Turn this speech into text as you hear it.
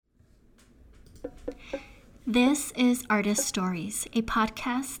This is Artist Stories, a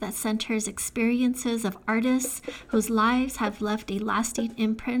podcast that centers experiences of artists whose lives have left a lasting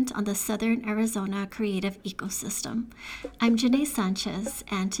imprint on the Southern Arizona creative ecosystem. I'm Janae Sanchez,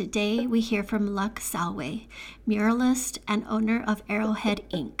 and today we hear from Luck Salway, muralist and owner of Arrowhead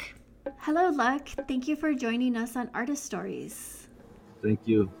Ink. Hello, Luck. Thank you for joining us on Artist Stories. Thank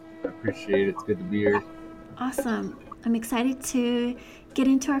you. I appreciate it. It's good to be here. Awesome. I'm excited to get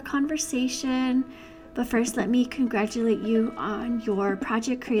into our conversation. But first, let me congratulate you on your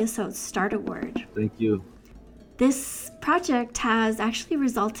Project Creosote Start Award. Thank you. This project has actually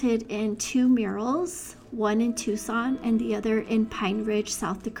resulted in 2 murals, one in Tucson and the other in Pine Ridge,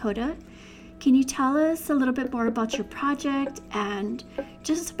 South Dakota. Can you tell us a little bit more about your project and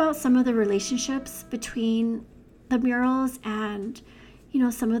just about some of the relationships between the murals and,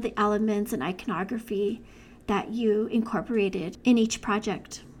 some of the elements and iconography that you incorporated in each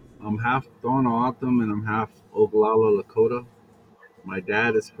project? I'm half Tohono O'odham and I'm half Oglala Lakota. My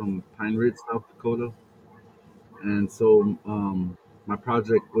dad is from Pine Ridge, South Dakota. And so my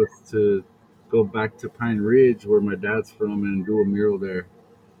project was to go back to Pine Ridge, where my dad's from, and do a mural there.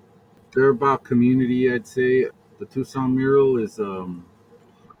 They're about community, I'd say. The Tucson mural is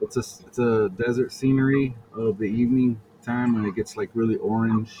it's a desert scenery of the evening time when it gets like really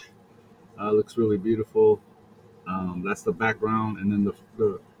orange. Looks really beautiful. That's the background, and then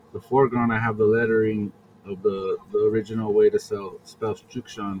the foreground I have the lettering of the original way to spell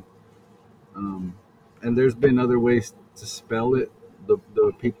Chukshan. Um, and there's been other ways to spell it.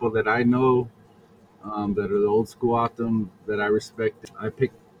 The people that I know that are the old school Atum that I respect, I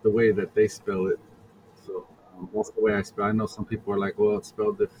picked the way that they spell it. So that's the way I spell. I know some people are like, well, it's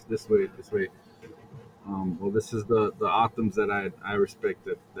spelled this way, this way. Well, this is the Atums that I respect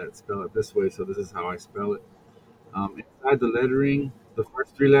that spell it this way. So this is how I spell it. Inside the lettering, the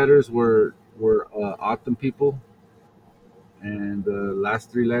first 3 letters were O'odham people, and the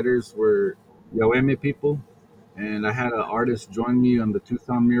last 3 letters were Yaweme people. And I had an artist join me on the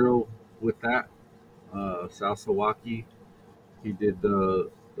Tucson mural with that, Sal Sawaki. He did the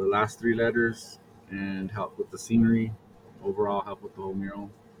last 3 letters and helped with the scenery, overall helped with the whole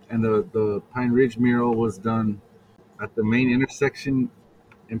mural. And the Pine Ridge mural was done at the main intersection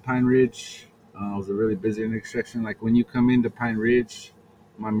in Pine Ridge. It was a really busy intersection. Like when you come into Pine Ridge,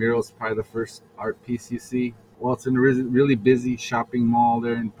 my mural is probably the first art piece you see. Well, it's in a really busy shopping mall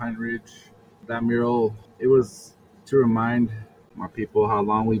there in Pine Ridge. That mural, it was to remind my people how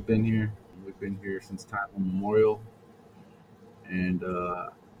long we've been here. We've been here since time immemorial, and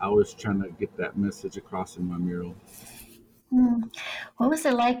I was trying to get that message across in my mural. Hmm. What was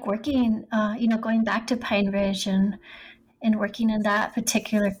it like working, going back to Pine Ridge and working in that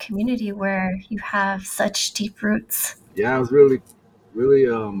particular community where you have such deep roots? Yeah, it was really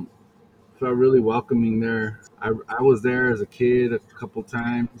felt really welcoming there. I was there as a kid a couple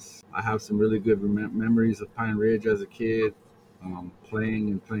times. I have some really good memories of Pine Ridge as a kid,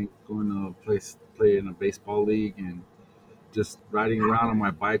 playing, going to a place, play in a baseball league, and just riding around on my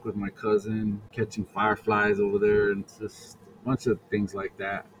bike with my cousin, catching fireflies over there, and just a bunch of things like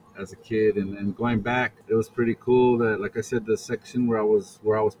that as a kid. And then going back, it was pretty cool that, like I said, the section where I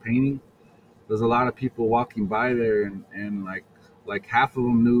was painting, there's a lot of people walking by there, and like half of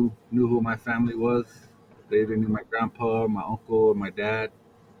them knew who my family was. They either knew my grandpa, my uncle, or my dad,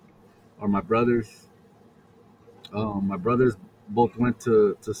 or my brothers. My brothers both went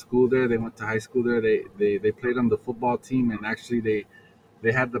to school there. They went to high school there. They played on the football team, and actually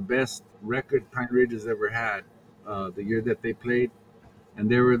they had the best record Pine Ridge has ever had the year that they played, and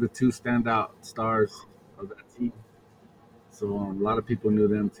they were the 2 standout stars of that team. So a lot of people knew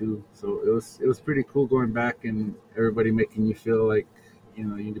them too. So it was pretty cool going back and everybody making you feel like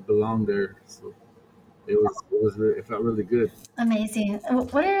you belong there. So it felt really good. Amazing.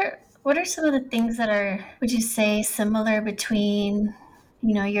 What are some of the things that are, would you say, similar between,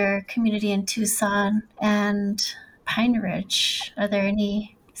 your community in Tucson and Pine Ridge? Are there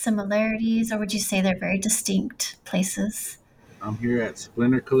any similarities, or would you say they're very distinct places? I'm here at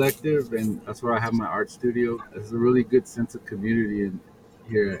Splinter Collective, and that's where I have my art studio. There's a really good sense of community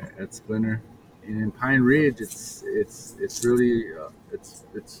here at Splinter. And in Pine Ridge, it's really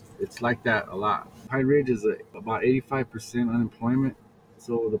it's like that a lot. Pine Ridge is about 85% unemployment,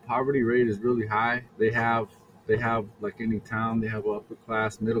 so the poverty rate is really high. They have like any town, they have upper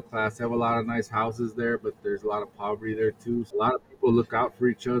class, middle class. They have a lot of nice houses there, but there's a lot of poverty there too. So a lot of people look out for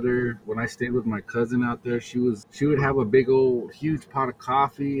each other. When I stayed with my cousin out there, she would have a big old huge pot of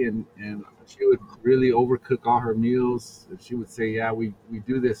coffee, and she would really overcook all her meals. And she would say, "Yeah, we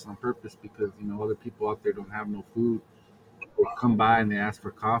do this on purpose because other people out there don't have no food." they come by and they ask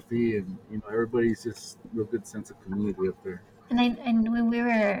for coffee, and everybody's just real good sense of community up there. And when we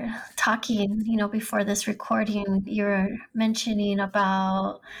were talking, before this recording, you were mentioning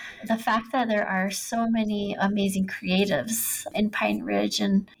about the fact that there are so many amazing creatives in Pine Ridge,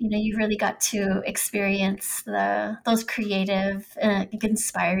 and you really got to experience those creative,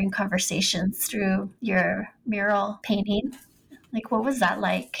 inspiring conversations through your mural painting. Like, what was that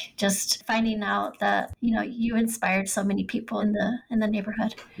like? Just finding out that you inspired so many people in the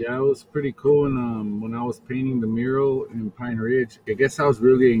neighborhood. Yeah, it was pretty cool. And when I was painting the mural in Pine Ridge, I guess I was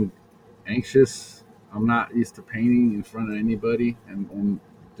really anxious. I'm not used to painting in front of anybody, and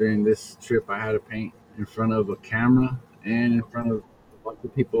during this trip, I had to paint in front of a camera and in front of a bunch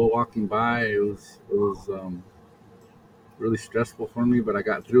of people walking by. It was really stressful for me, but I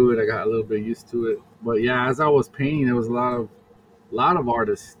got through it. I got a little bit used to it. But yeah, as I was painting, there was a lot of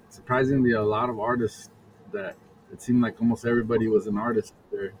artists. Surprisingly, a lot of artists that it seemed like almost everybody was an artist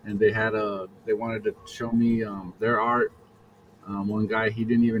there, and they wanted to show me their art. One guy, he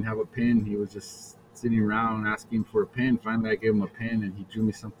didn't even have a pen. He was just sitting around asking for a pen. Finally, I gave him a pen, and he drew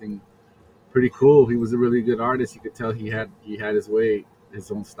me something pretty cool. He was a really good artist. You could tell he had his way,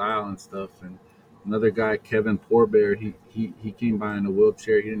 his own style and stuff. And another guy, Kevin Poorbear, he came by in a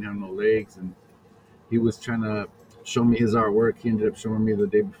wheelchair. He didn't have no legs, and he was trying to show me his artwork. He ended up showing me the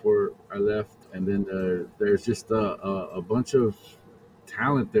day before I left. And then there's just a bunch of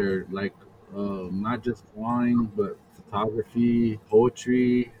talent there, like not just drawing, but photography,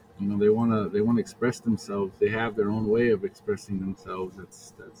 poetry. They wanna express themselves. They have their own way of expressing themselves.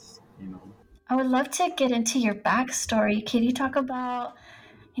 That's. I would love to get into your backstory. Can you talk about,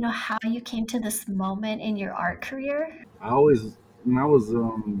 how you came to this moment in your art career? I always when I was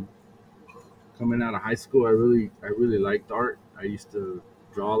coming out of high school, I really liked art. I used to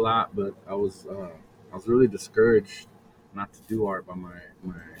draw a lot, but I was really discouraged not to do art by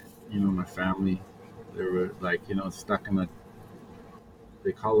my family. They were like stuck in a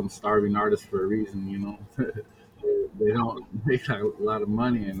they call them starving artists for a reason. They don't make a lot of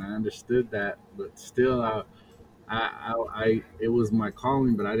money, and I understood that, but still, it was my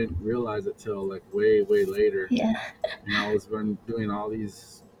calling, but I didn't realize it till like way way later. Yeah. I was doing all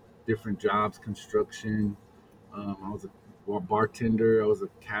these different jobs, construction. I was a bartender. I was a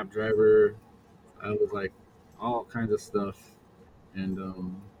cab driver. I was like all kinds of stuff, and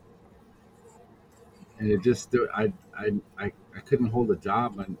it just I couldn't hold a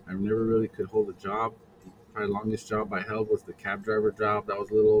job. I never really could hold a job. Probably the longest job I held was the cab driver job. That was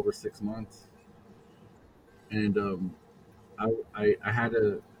a little over 6 months, and I had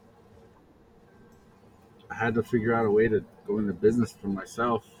to figure out a way to go into business for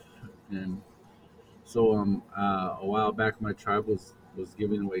myself, and so a while back my tribe was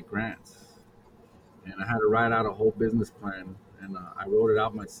giving away grants, and I had to write out a whole business plan, and I wrote it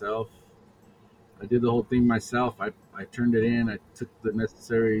out myself. I did the whole thing myself. I turned it in. I took the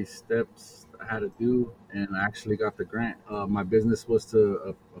necessary steps I had to do, and I actually got the grant. My business was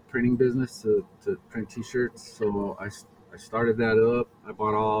a printing business to print T-shirts. So I started that up. I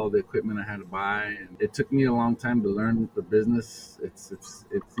bought all the equipment I had to buy, and it took me a long time to learn the business. It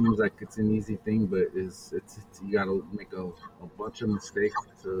seems like it's an easy thing, but it's you got to make a bunch of mistakes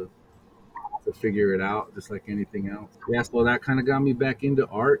to figure it out, just like anything else. Yeah, so that kind of got me back into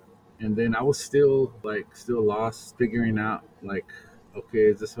art, and then I was still lost, figuring out like, okay,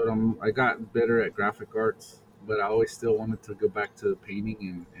 is this what I got better at graphic arts, but I always still wanted to go back to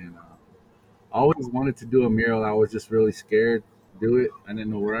painting, and I always wanted to do a mural. I was just really scared to do it. I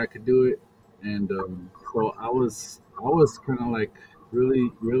didn't know where I could do it, and so I was kind of like really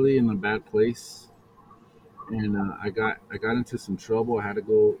really in a bad place, and I got into some trouble. I had to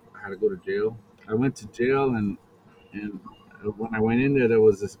go to jail. I went to jail, and when I went in there, there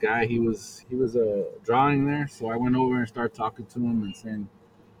was this guy. He was drawing there, so I went over and started talking to him and saying,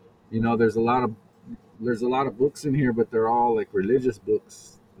 there's a lot of books in here, but they're all like religious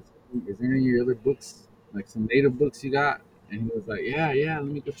books. Is there any other books, like some native books you got? And he was like, yeah, yeah,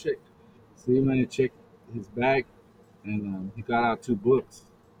 let me go check. So he went and checked his bag, and he got out two books.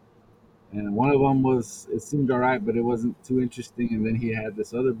 And one of them it seemed all right, but it wasn't too interesting. And then he had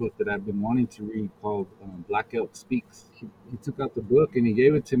this other book that I've been wanting to read called Black Elk Speaks. He took out the book and he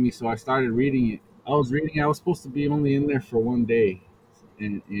gave it to me, so I started reading it. I was supposed to be only in there for one day,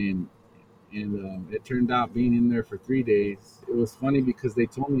 and it turned out being in there for 3 days. It was funny because they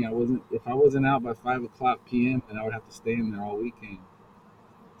told me if I wasn't out by 5 o'clock p.m., then I would have to stay in there all weekend.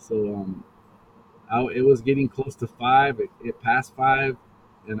 So it was getting close to 5. It passed 5,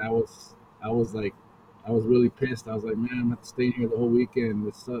 and I was really pissed. I was like, man, I'm gonna have to stay here the whole weekend.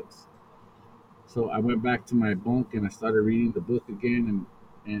 This sucks. So I went back to my bunk and I started reading the book again,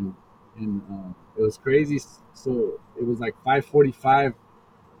 and it was crazy. So it was like 5:45,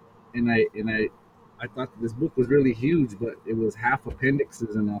 and I thought this book was really huge, but it was half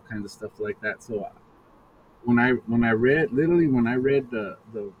appendixes and all kinds of stuff like that. So when I read, literally when I read the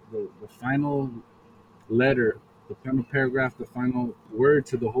final letter, the final paragraph, the final word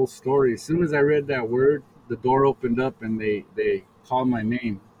to the whole story, as soon as I read that word, the door opened up and they called my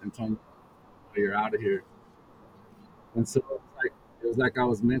name and told me, "Oh, you're out of here." And so it was like I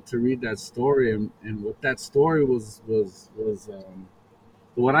was meant to read that story, and what that story was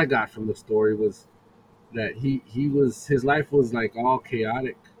what I got from the story was that his life was like all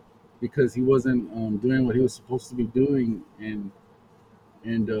chaotic because he wasn't doing what he was supposed to be doing, and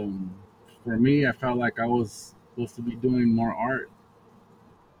for me, I felt like I was supposed to be doing more art,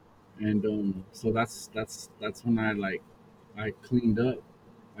 and so that's when I cleaned up.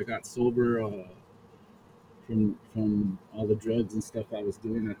 I got sober from all the drugs and stuff I was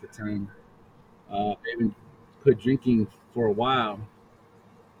doing at the time. I even quit drinking for a while,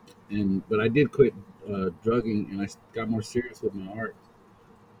 and but I did quit drugging, and I got more serious with my art.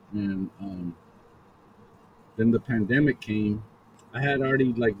 And then the pandemic came. I had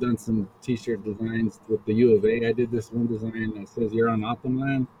already like done some T-shirt designs with the U of A. I did this one design that says "You're on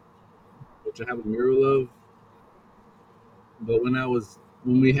Optimland," which I have a mural of. But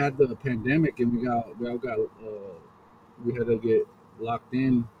when we had the pandemic and we had to get locked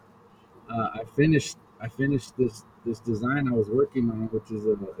in, I finished this design I was working on, which is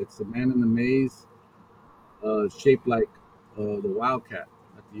it's a man in the maze, shaped like the wildcat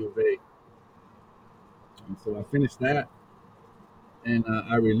at the U of A. And so I finished that, and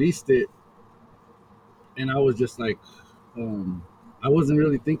I released it, and I was just like, um, I wasn't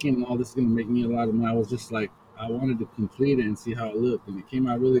really thinking, "Oh, this is gonna make me a lot of money." I was just like, I wanted to complete it and see how it looked, and it came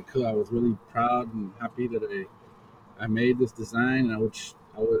out really cool. I was really proud and happy that I made this design, and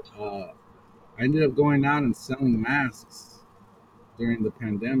I ended up going out and selling masks during the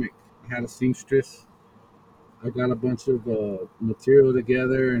pandemic. I had a seamstress. I got a bunch of material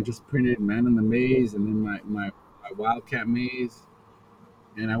together and just printed Man in the Maze and then my Wildcat Maze.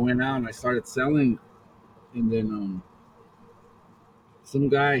 And I went out and I started selling. And then some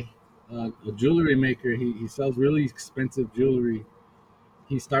guy, a jewelry maker, he sells really expensive jewelry.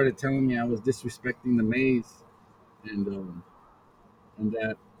 He started telling me I was disrespecting the maze, and and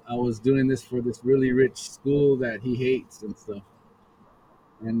that I was doing this for this really rich school that he hates and stuff.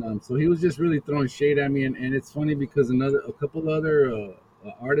 And so he was just really throwing shade at me, and it's funny because a couple other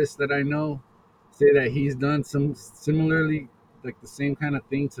artists that I know say that he's done some similarly, like the same kind of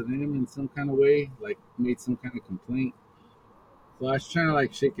thing to them in some kind of way, like made some kind of complaint. So I was trying to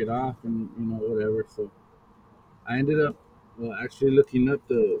like shake it off and whatever. So I ended up actually looking up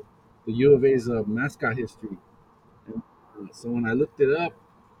the U of A's mascot history. And, so when I looked it up,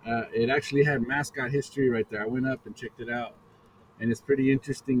 it actually had mascot history right there. I went up and checked it out, and it's pretty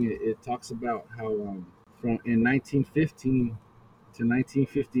interesting. It talks about how from in 1915 to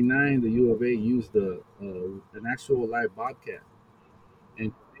 1959, the U of A used an actual live bobcat,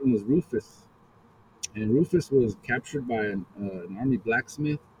 and his name was Rufus. And Rufus was captured by an army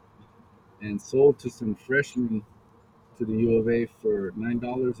blacksmith and sold to some freshmen to the U of A for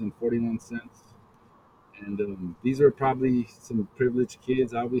 $9.41. And these are probably some privileged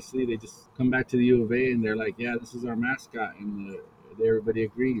kids. Obviously, they just come back to the U of A and they're like, "Yeah, this is our mascot," and everybody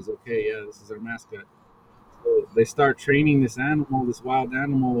agrees. Okay, yeah, this is our mascot. So they start training this animal, this wild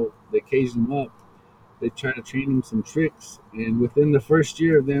animal. They cage him up. They try to train him some tricks, and within the first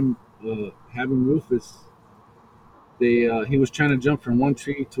year of them having Rufus, he was trying to jump from one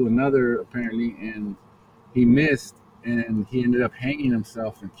tree to another apparently, and he missed, and he ended up hanging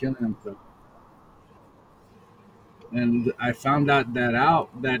himself and killing himself. And I found out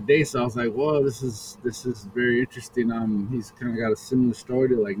that day, so I was like, "Whoa, this is very interesting." He's kind of got a similar story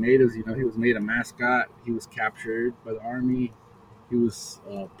to like natives. He was made a mascot. He was captured by the army. He was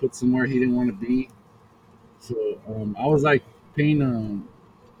put somewhere he didn't want to be. So I was like paying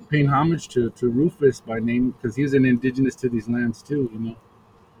paying homage to Rufus by name because he's an indigenous to these lands too.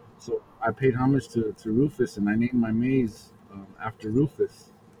 So I paid homage to Rufus, and I named my maze after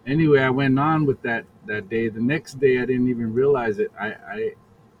Rufus. Anyway, I went on with that day. The next day, I didn't even realize it. I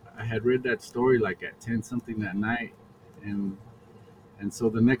had read that story like at 10 something that night, and and so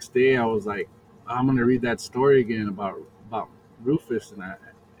the next day I was like, I'm gonna read that story again about Rufus,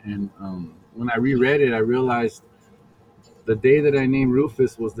 and when I reread it, I realized the day that I named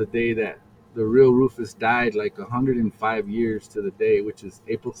Rufus was the day that the real Rufus died, like 105 years to the day, which is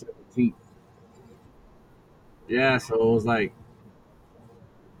April 17th. Yeah, so it was like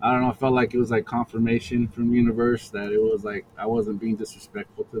I don't know. I felt like it was like confirmation from universe that it was like I wasn't being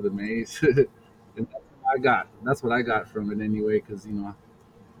disrespectful to the maze, and that's what I got from it anyway. Because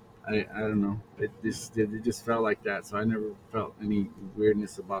I don't know. It just felt like that. So I never felt any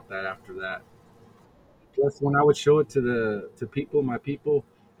weirdness about that after that. Plus, when I would show it to people, my people,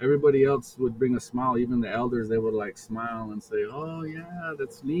 everybody else would bring a smile. Even the elders, they would like smile and say, "Oh yeah,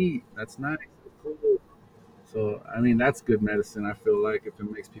 that's neat. That's nice. That's cool." So I mean, that's good medicine. I feel like if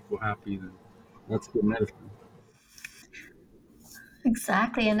it makes people happy, then that's good medicine.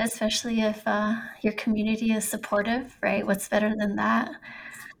 Exactly, and especially if your community is supportive, right? What's better than that?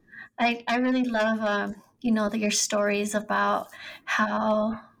 I really love, your stories about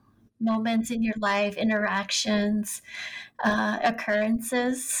how moments in your life, interactions,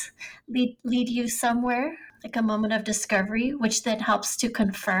 occurrences lead you somewhere, like a moment of discovery, which then helps to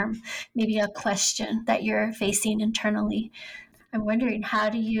confirm maybe a question that you're facing internally. I'm wondering, how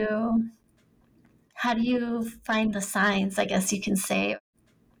do you find the signs, I guess you can say.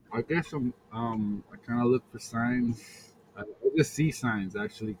 I guess I kind of look for signs. I just see signs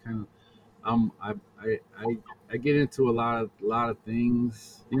actually. Kind of I I get into a lot of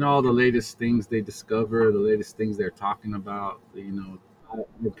things. All the latest things they discover, the latest things they're talking about. I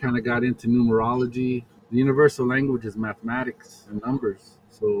kind of got into numerology. The universal language is mathematics and numbers.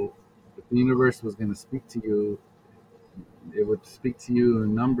 So if the universe was going to speak to you, it would speak to you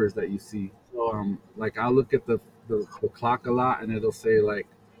in numbers that you see. So like I'll look at the clock a lot, and it'll say like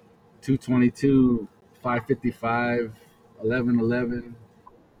 222, 555, 1111,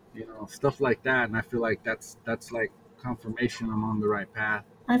 stuff like that. And I feel like that's like confirmation I'm on the right path.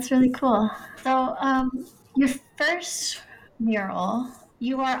 That's really cool. So, your first mural,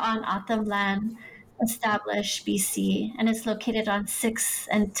 you are on Autumn Land Established, BC, and it's located on 6th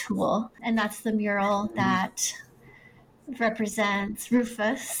and Toole. And that's the mural Mhm. that represents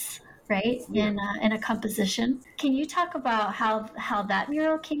Rufus, right, Yeah. in a composition. Can you talk about how that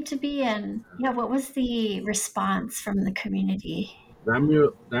mural came to be, and yeah, what was the response from the community? That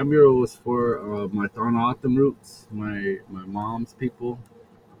mural was for my Tohono O'odham roots, my mom's people,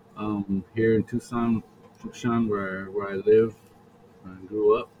 here in Tucson, where I live and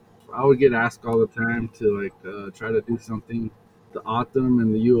grew up. I would get asked all the time to like try to do something, the Autumn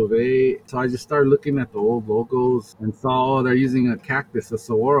and the U of A. So I just started looking at the old logos and saw, oh, they're using a cactus, a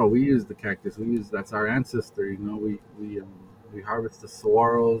saguaro. We use the cactus. That's our ancestor. We harvest the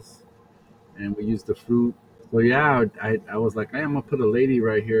saguaros and we use the fruit. So yeah, I was like, hey, I'm gonna put a lady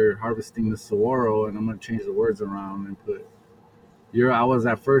right here harvesting the saguaro, and I'm gonna change the words around and put you're. I was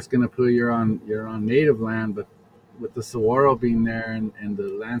at first gonna put you're on native land, but with the saguaro being there and the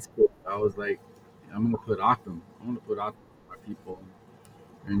landscape, I was like, I'm gonna put Ockham. I'm gonna put Ockham for my people.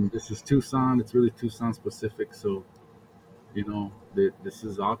 And this is Tucson. It's really Tucson specific. So this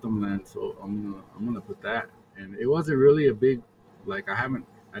is Autumn land. So I'm gonna put that. And it wasn't really a big, like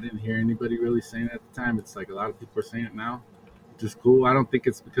I didn't hear anybody really saying it at the time. It's like a lot of people are saying it now, which is cool. I don't think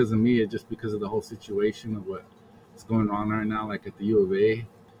it's because of me. It's just because of the whole situation of what's going on right now. Like at the U of A,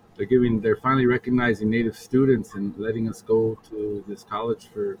 they're finally recognizing Native students and letting us go to this college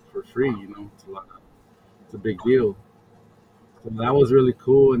for free. It's a big deal. So that was really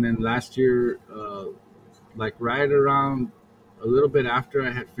cool. And then last year, like right around a little bit after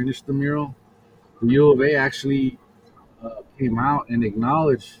I had finished the mural, the U of A actually came out and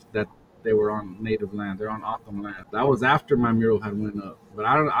acknowledged that they were on native land. They're on Ockham land. That was after my mural had went up, but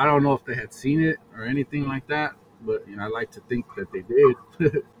I don't know if they had seen it or anything like that. But I like to think that they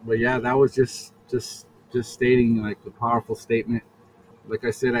did. But yeah, that was just stating like a powerful statement. Like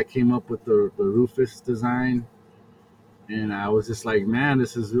I said, I came up with the Rufus design, and I was just like, man,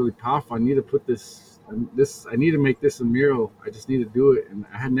 this is really powerful. I need to put this. I need to make this a mural. I just need to do it. And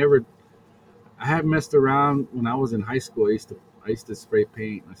I had messed around when I was in high school. I used to spray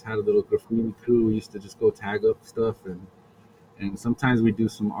paint. I had a little graffiti crew. We used to just go tag up stuff, and sometimes we do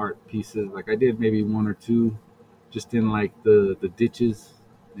some art pieces. Like I did maybe one or two, just in like the ditches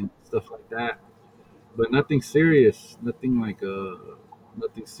and stuff like that. But nothing serious. Nothing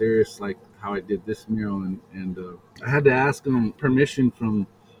serious like how I did this mural, and I had to ask them permission from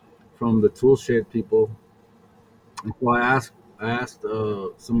the tool shed people. And so I asked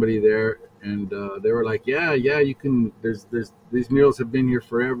somebody there, and they were like, "Yeah, yeah, you can. There's these murals have been here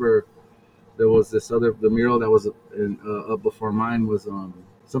forever. There was the mural that was up before mine was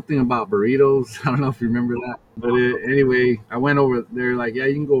something about burritos. I don't know if you remember that, but anyway, I went over. They're like, yeah,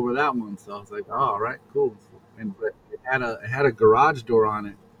 you can go over that one. So I was like, oh, all right, cool. And but it had a garage door on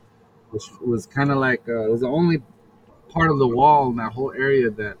it, which was kind of like it was the only part of the wall in that whole area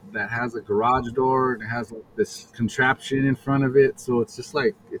that has a garage door and it has like this contraption in front of it. So it's just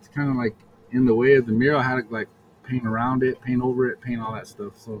like it's kind of like in the way of the mural. I had to like paint around it, paint over it, paint all that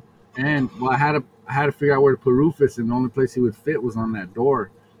stuff. So and well, I had to figure out where to put Rufus, and the only place he would fit was on that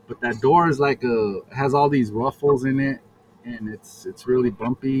door. But that door is like has all these ruffles in it, and it's really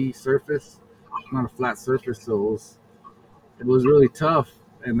bumpy surface. It's not a flat surface, so it was really tough.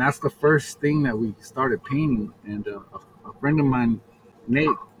 And that's the first thing that we started painting. And a friend of mine, Nate,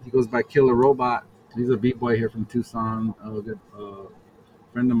 he goes by Killer Robot. He's a b-boy here from Tucson, a good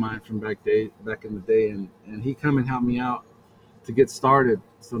friend of mine from back in the day, and he come and helped me out to get started.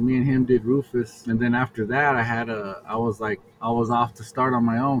 So me and him did Rufus, and then after that, I was off to start on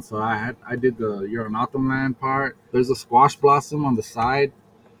my own. So I did the You're on Autumn Land part. There's a squash blossom on the side.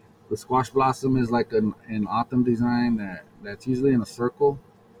 The squash blossom is like an autumn design that's usually in a circle.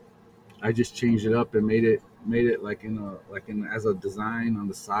 I just changed it up and made it like in as a design on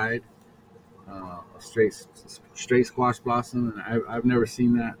the side, a straight squash blossom, and I've never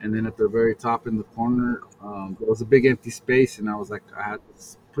seen that. And then at the very top in the corner, there was a big empty space, and I was like, I had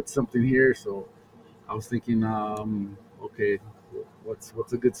to put something here. So I was thinking, okay,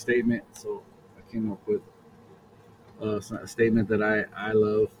 what's a good statement? So I came up with a statement that I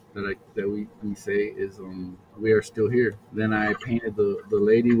love that we say is we are still here. Then I painted the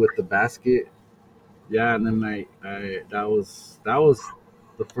lady with the basket. Yeah, and then I that was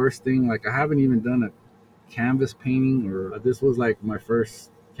the first thing. Like I haven't even done a canvas painting, or this was like my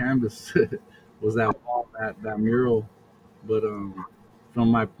first canvas was that wall, that mural. But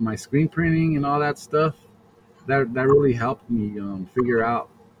from my screen printing and all that stuff, that really helped me figure out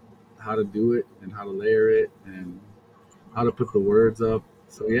how to do it and how to layer it and how to put the words up.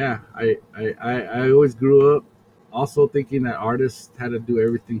 So yeah, I always grew up also thinking that artists had to do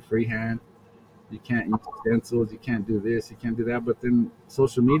everything freehand. You can't use stencils, you can't do this, you can't do that. But then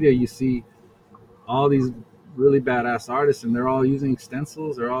social media, you see all these really badass artists, and they're all using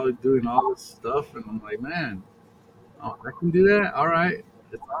stencils, they're all doing all this stuff, and I'm like, man, oh, I can do that. All right,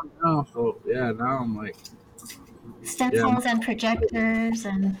 it's on now. So yeah, now I'm like, yeah, Stencils and projectors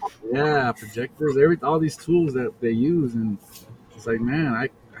and yeah, projectors, all these tools that they use, and it's like, man, I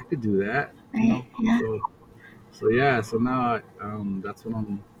could do that, you right, know. yeah. So yeah, so now that's what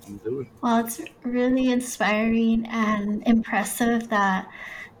I'm doing. Well, it's really inspiring and impressive that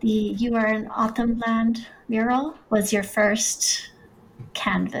the You Are an Autumn Land mural was your first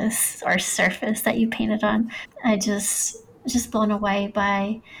canvas or surface that you painted on. I just blown away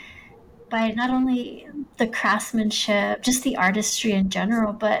by not only the craftsmanship, just the artistry in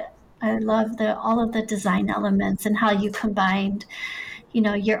general, but I love the all of the design elements and how you combined,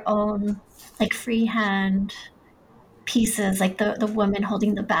 your own like freehand pieces, like the woman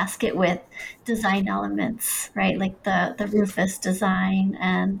holding the basket with design elements, right? Like the Rufus design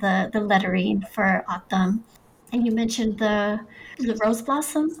and the lettering for autumn. And you mentioned the rose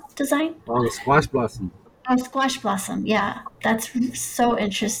blossom design. Oh, the squash blossom. Oh, squash blossom. Yeah, that's so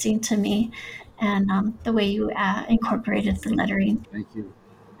interesting to me, and the way you incorporated the lettering. Thank you.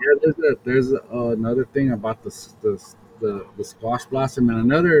 Yeah, another thing about the squash blossom, and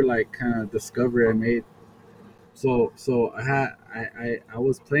another like kind of discovery I made. So I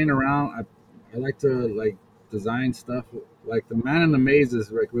was playing around. I like to like design stuff. Like the man in the maze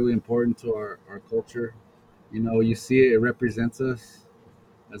is like really important to our culture. You see it represents us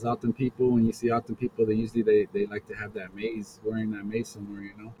as Alton people. When you see Alton people, they like to have that maze, wearing that maze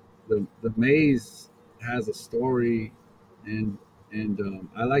somewhere. The maze has a story, and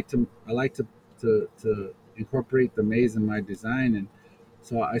I like to incorporate the maze in my design. And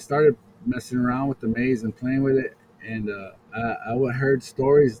so I started messing around with the maze and playing with it, and I heard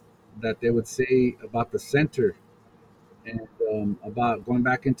stories that they would say about the center, and about going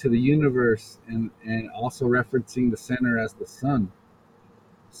back into the universe, and also referencing the center as the sun.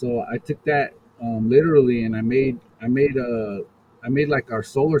 So I took that literally, and I made like our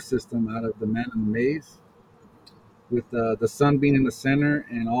solar system out of the man in the maze, with the sun being in the center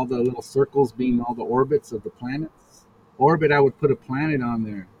and all the little circles being all the orbits of the planets. Orbit, I would put a planet on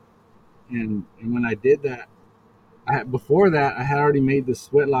there, and when I did that, before that I had already made the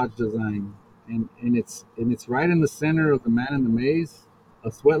sweat lodge design, and it's right in the center of the man in the maze.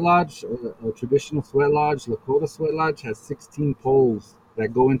 A sweat lodge, a traditional sweat lodge, Lakota sweat lodge, has 16 poles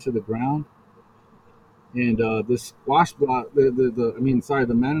that go into the ground. And this squash block, the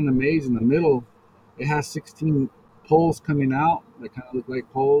man in the maze in the middle, it has 16 poles coming out that kind of look like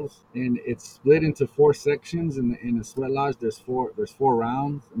poles, and it's split into four sections. In the sweat lodge, there's four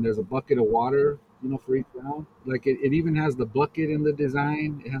rounds, and there's a bucket of water, for each round. Like it even has the bucket in the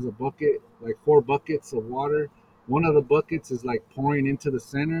design. It has a bucket, like four buckets of water. one of the buckets is like pouring into the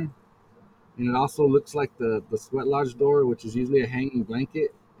center, and it also looks like the sweat lodge door, which is usually a hanging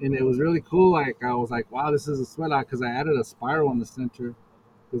blanket. And it was really cool. Like I was like, wow, this is a sweat lodge, because I added a spiral in the center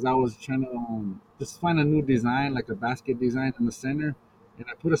because I was trying to just find a new design, like a basket design in the center, and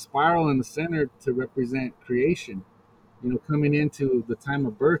I put a spiral in the center to represent creation. Coming into the time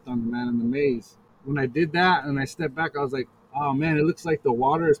of birth on the Man in the Maze. When I did that and I stepped back, I was like, oh man, it looks like the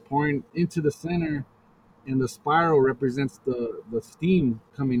water is pouring into the center, and the spiral represents the steam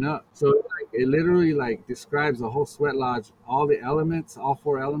coming up. So it literally like describes the whole sweat lodge, all the elements, all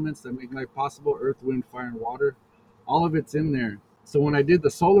four elements that make life possible: earth, wind, fire, and water. All of it's in there. So when I did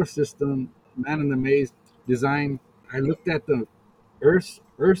the solar system Man in the Maze design, I looked at the Earth's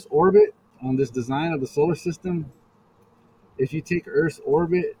orbit on this design of the solar system. If you take Earth's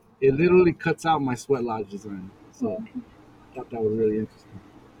orbit, it literally cuts out my sweat lodge design. So I thought that was really interesting.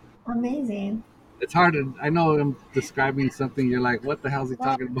 Amazing. It's hard to, I know I'm describing something, you're like, what the hell is he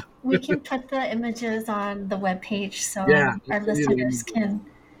talking about? We can put the images on the webpage so Yeah, our let's see the listeners images. can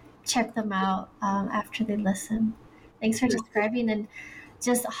check them out after they listen. Thanks for Okay. describing, and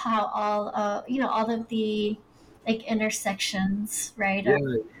just how all all of the like intersections, right, Yeah,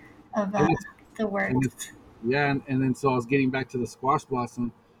 of and it's, the work. and it's, yeah, and then so I was getting back to the squash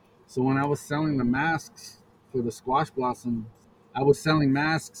blossom. So when I was selling the masks for the squash blossom, I was selling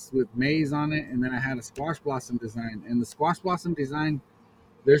masks with maze on it, and then I had a squash blossom design. And the squash blossom design,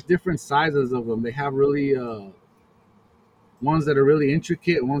 there's different sizes of them. They have really ones that are really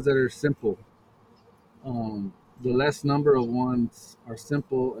intricate, ones that are simple. The less number of ones are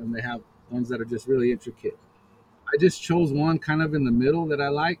simple, and they have ones that are just really intricate. I just chose one kind of in the middle that I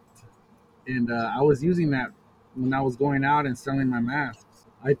liked, and I was using that when I was going out and selling my masks.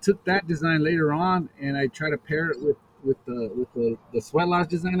 I took that design later on, and I tried to pair it with the sweat lodge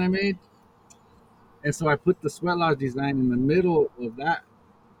design I made, and so I put the sweat lodge design in the middle of that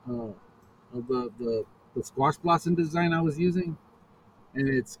uh, of the squash blossom design I was using. And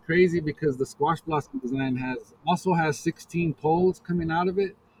it's crazy because the squash blossom design has 16 poles coming out of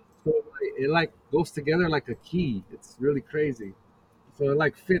it, so it like goes together like a key. It's really crazy, so it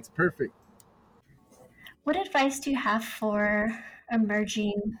like fits perfect. What advice do you have for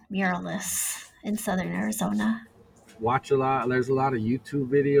emerging muralists in Southern Arizona? Watch a lot. There's a lot of YouTube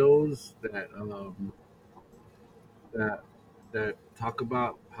videos that that talk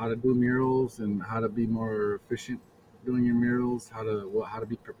about how to do murals and how to be more efficient doing your murals, how to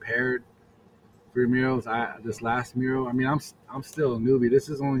be prepared for your murals. I This last mural, I mean, I'm still a newbie. This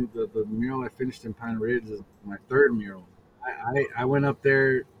is only the mural I finished in Pine Ridge is my third mural. I went up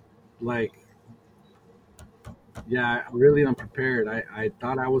there like, yeah, really unprepared. I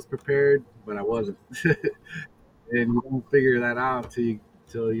thought I was prepared, but I wasn't. And you don't figure that out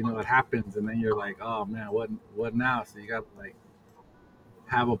till it happens, and then you're like, oh man, what now? So you got to like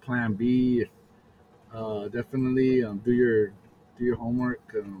have a plan B. Definitely do your homework,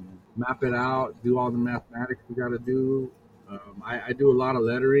 map it out, do all the mathematics you got to do. I do a lot of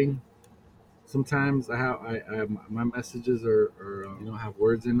lettering. Sometimes my messages have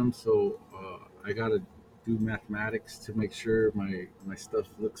words in them, so I gotta do mathematics to make sure my stuff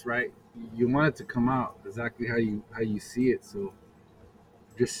looks right. You want it to come out exactly how you see it, so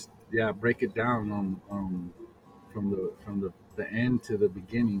just yeah, break it down from the end to the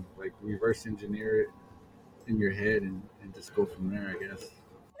beginning, like reverse engineer it in your head, and just go from there, I guess.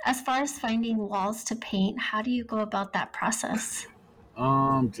 As far as finding walls to paint, how do you go about that process?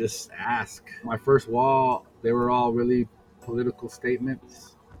 Just ask. My first wall, they were all really political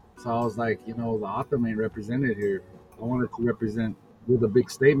statements. So I was like, the author ain't represented here. I wanted to represent with a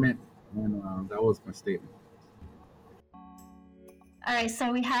big statement, and that was my statement. All right,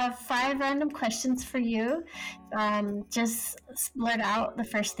 so we have 5 random questions for you. Just blurt out the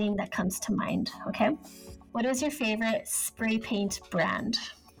first thing that comes to mind, okay? What is your favorite spray paint brand?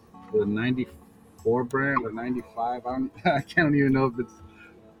 The 94 brand or 95, I can't even know if it's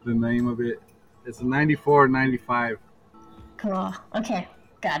the name of it. It's a 94 or 95. Cool. Okay,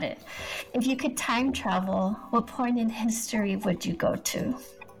 got it. If you could time travel, what point in history would you go to?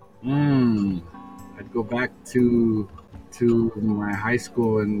 I'd go back to my high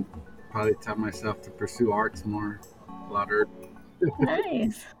school and probably tell myself to pursue arts more, a lot earlier.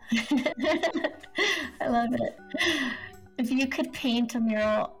 Nice. I love it. If you could paint a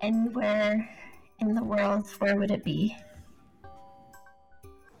mural anywhere in the world, where would it be?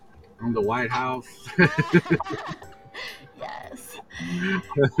 On the White House. Yes.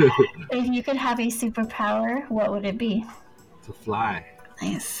 If you could have a superpower, what would it be? To fly.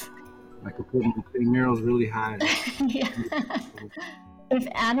 Nice. I could put my murals really high. Yeah. If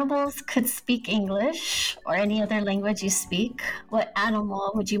animals could speak English or any other language you speak, what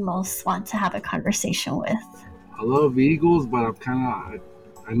animal would you most want to have a conversation with? I love eagles, but I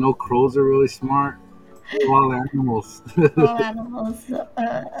know crows are really smart. All animals. All animals,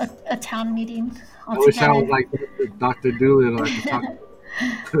 a town meeting I wish I was altogether. like Dr. Doolittle. I could talk.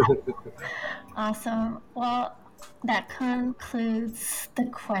 Awesome. Well, that concludes the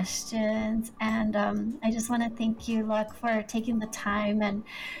questions, and I just want to thank you, Luck, for taking the time. And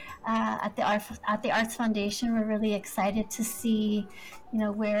at the Arts Foundation, we're really excited to see,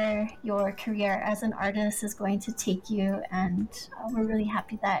 where your career as an artist is going to take you, and we're really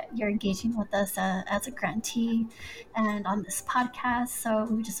happy that you're engaging with us as a grantee and on this podcast. So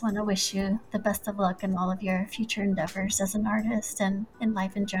we just want to wish you the best of luck in all of your future endeavors as an artist and in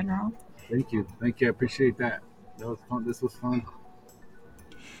life in general. Thank you. Thank you. I appreciate that. That was fun. This was fun.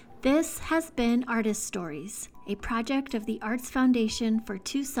 This has been Artist Stories, a project of the Arts Foundation for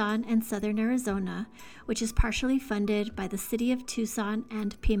Tucson and Southern Arizona, which is partially funded by the City of Tucson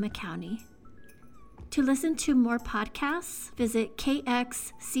and Pima County. To listen to more podcasts, visit kxci.org.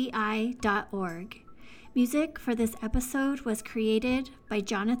 Music for this episode was created by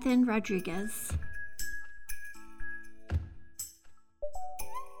Jonathan Rodriguez.